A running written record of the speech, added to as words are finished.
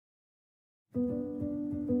He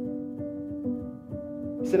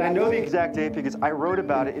said, I know the exact date because I wrote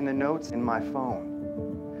about it in the notes in my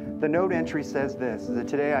phone. The note entry says this, that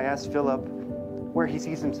today I asked Philip where he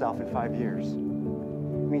sees himself in 5 years.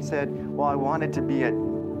 And he said, well, I wanted to be at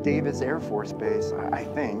Davis Air Force Base, I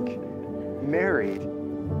think, married,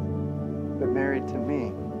 but married to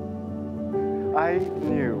me. I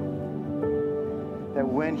knew that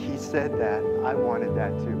when he said that, I wanted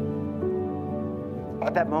that too.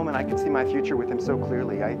 At that moment, I could see my future with him so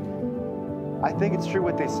clearly. I think it's true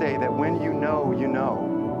what they say, that when you know, you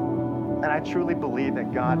know. And I truly believe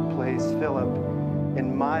that God placed Philip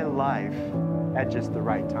in my life at just the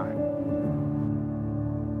right time.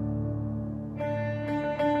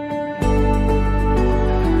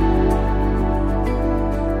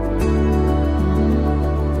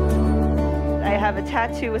 I have a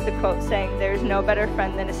tattoo with a quote saying, there's no better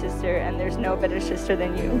friend than a sister, and there's no better sister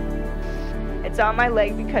than you. It's on my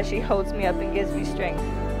leg because she holds me up and gives me strength.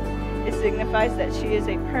 It signifies that she is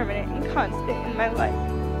a permanent and constant in my life.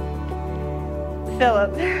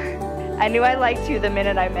 Philip, I knew I liked you the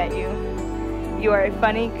minute I met you. You are a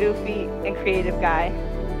funny, goofy, and creative guy.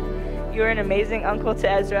 You are an amazing uncle to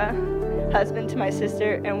Ezra, husband to my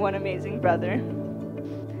sister, and one amazing brother.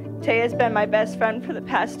 Tay has been my best friend for the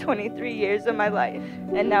past 23 years of my life,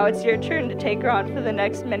 and now it's your turn to take her on for the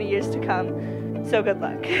next many years to come. So good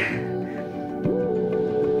luck.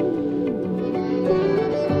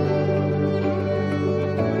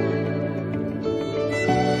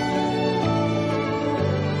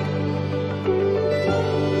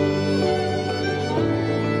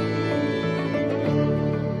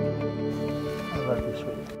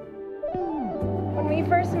 When we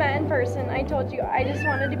first met in person, I told you I just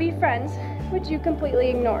wanted to be friends, which you completely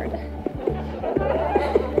ignored.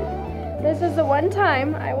 This is the one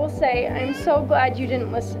time I will say I'm so glad you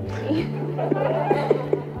didn't listen to me.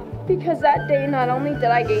 Because that day, not only did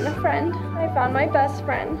I gain a friend, I found my best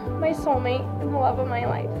friend, my soulmate, and the love of my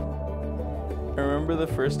life. I remember the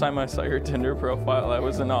first time I saw your Tinder profile, I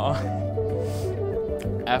was in awe.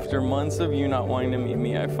 After months of you not wanting to meet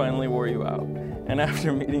me, I finally wore you out. And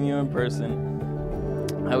after meeting you in person,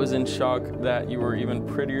 I was in shock that you were even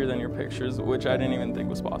prettier than your pictures, which I didn't even think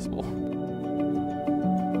was possible.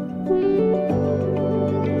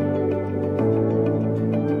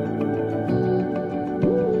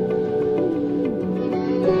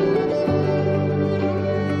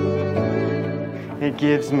 It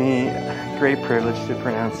gives me great privilege to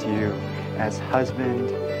pronounce you as husband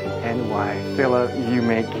and wife. Philip, you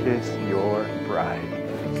may kiss your bride.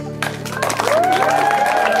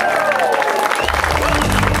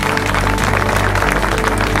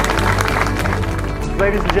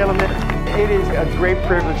 Ladies and gentlemen, it is a great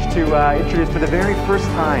privilege to introduce for the very first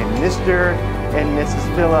time Mr. and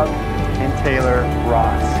Mrs. Phillip and Taylor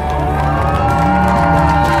Ross.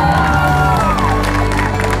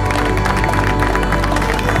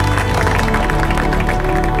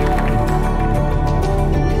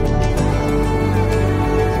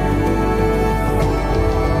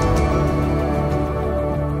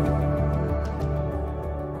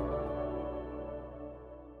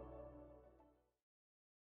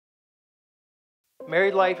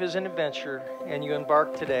 Married life is an adventure, and you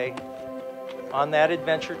embark today on that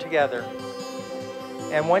adventure together.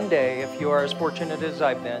 And one day, if you are as fortunate as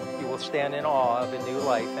I've been, you will stand in awe of a new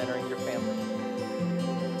life entering your family.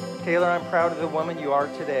 Taylor, I'm proud of the woman you are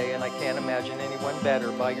today, and I can't imagine anyone better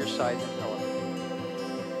by your side than Philip.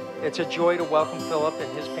 It's a joy to welcome Philip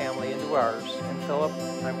and his family into ours. And Philip,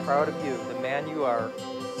 I'm proud of you, the man you are,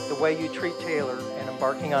 the way you treat Taylor, and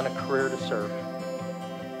embarking on a career to serve.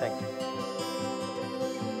 Thank you.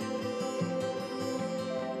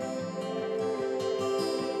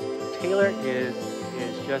 Taylor is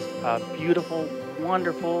just a beautiful,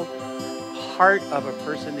 wonderful heart of a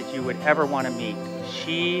person that you would ever want to meet.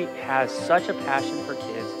 She has such a passion for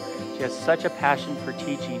kids. She has such a passion for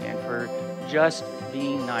teaching and for just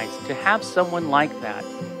being nice. To have someone like that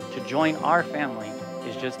to join our family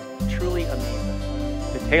is just truly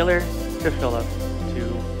amazing. To Taylor, to Philip,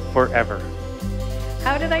 to forever.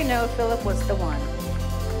 How did I know Philip was the one?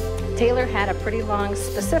 Taylor had a pretty long,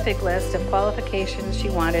 specific list of qualifications she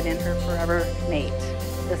wanted in her forever mate.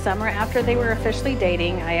 The summer after they were officially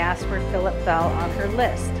dating, I asked where Philip fell on her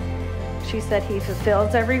list. She said he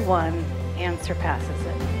fulfills every one and surpasses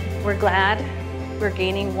it. We're glad we're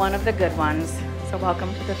gaining one of the good ones, so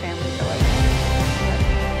welcome to the family, Philip.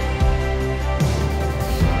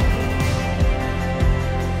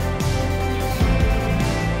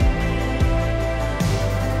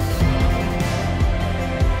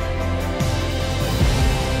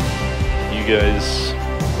 You guys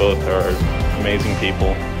both are amazing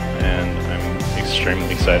people, and I'm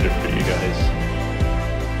extremely excited for you guys.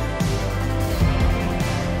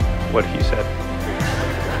 What he said.